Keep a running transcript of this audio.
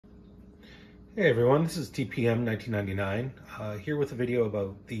Hey everyone, this is TPM 1999 here with a video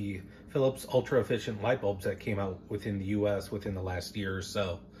about the Philips ultra efficient light bulbs that came out within the US within the last year or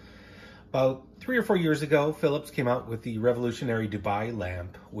so. About 3 or 4 years ago, Philips came out with the revolutionary Dubai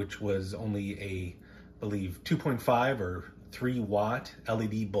lamp, which was only a, I believe, 2.5 or 3 watt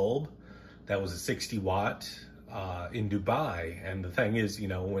LED bulb that was a 60 watt in Dubai. And the thing is, you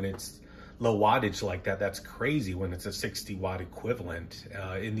know, when it's low wattage like that, that's crazy when it's a 60 watt equivalent.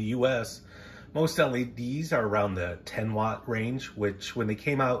 In the US, most LEDs are around the 10 watt range, which when they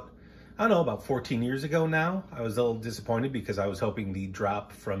came out, I don't know, about 14 years ago now, I was a little disappointed because I was hoping the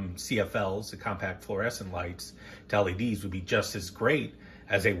drop from CFLs, the compact fluorescent lights, to LEDs would be just as great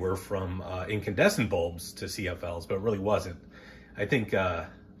as they were from incandescent bulbs to CFLs, but it really wasn't. I think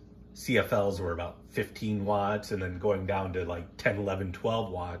CFLs were about 15 watts and then going down to like 10, 11,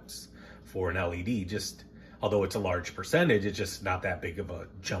 12 watts for an LED. Just, although it's a large percentage, it's just not that big of a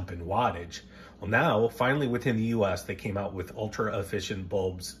jump in wattage. Well, now, finally within the US, they came out with ultra efficient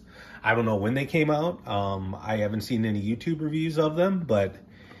bulbs. I don't know when they came out. I haven't seen any YouTube reviews of them, but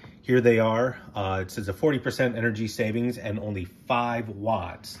here they are. It says a 40% energy savings and only 5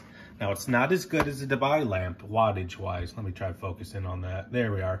 watts. Now, it's not as good as the Dubai lamp wattage-wise. Let me try to focus in on that.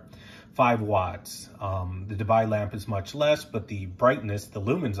 There we are, 5 watts. The Dubai lamp is much less, but the brightness, the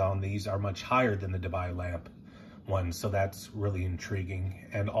lumens on these are much higher than the Dubai lamp one, so that's really intriguing.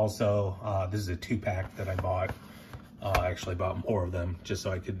 And also, this is a 2-pack that I bought. I actually bought more of them just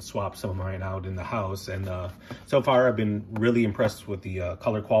so I could swap some of mine out in the house. And so far, I've been really impressed with the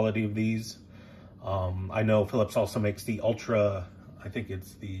color quality of these. I know Philips also makes the ultra, I think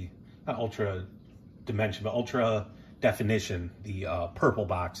it's the, not ultra dimension, but ultra definition, the purple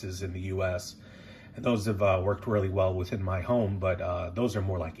boxes in the US. And those have worked really well within my home, but those are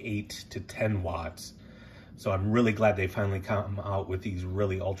more like 8 to 10 watts. So I'm really glad they finally come out with these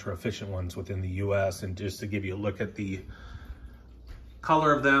really ultra efficient ones within the US. And just to give you a look at the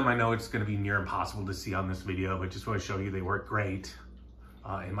color of them, I know it's going to be near impossible to see on this video, but just want to show you they work great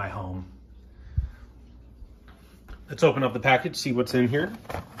in my home. Let's open up the package, see what's in here.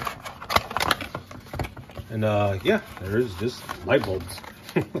 And yeah, there is just light bulbs.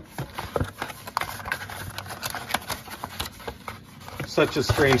 Such a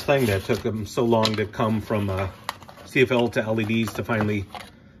strange thing that it took them so long to come from CFL to LEDs to finally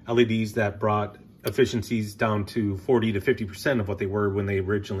LEDs that brought efficiencies down to 40 to 50% of what they were when they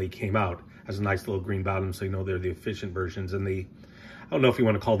originally came out. Has a nice little green bottom, so you know they're the efficient versions. And the, I don't know if you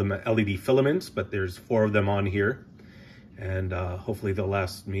want to call them LED filaments, but there's 4 of them on here. And hopefully they'll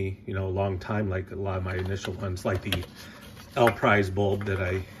last me, you know, a long time, like a lot of my initial ones, like the L Prize bulb that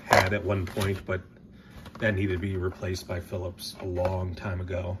I had at one point, but that needed to be replaced by Philips a long time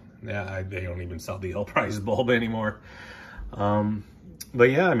ago. Yeah, they don't even sell the L Prize bulb anymore. But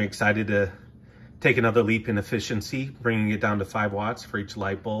yeah, I'm excited to take another leap in efficiency, bringing it down to 5 watts for each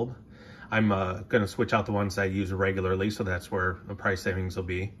light bulb. I'm going to switch out the ones I use regularly, so that's where the price savings will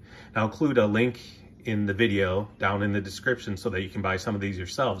be. And I'll include a link in the video down in the description so that you can buy some of these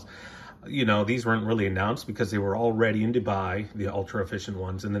yourselves. You know, these weren't really announced because they were already in Dubai, the ultra efficient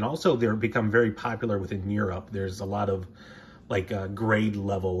ones. And then also they're become very popular within Europe. There's a lot of like grade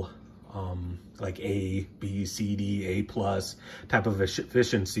level, like A, B, C, D, A plus type of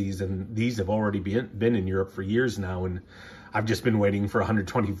efficiencies. And these have already been in Europe for years now. And I've just been waiting for a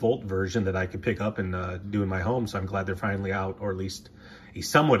 120 volt version that I could pick up and do in my home. So I'm glad they're finally out, or at least a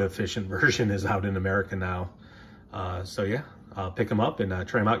somewhat efficient version is out in America now. So yeah, pick them up and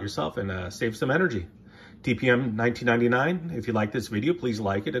try them out yourself and save some energy. TPM 1999, if you like this video, please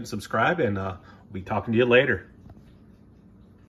like it and subscribe, and we'll be talking to you later.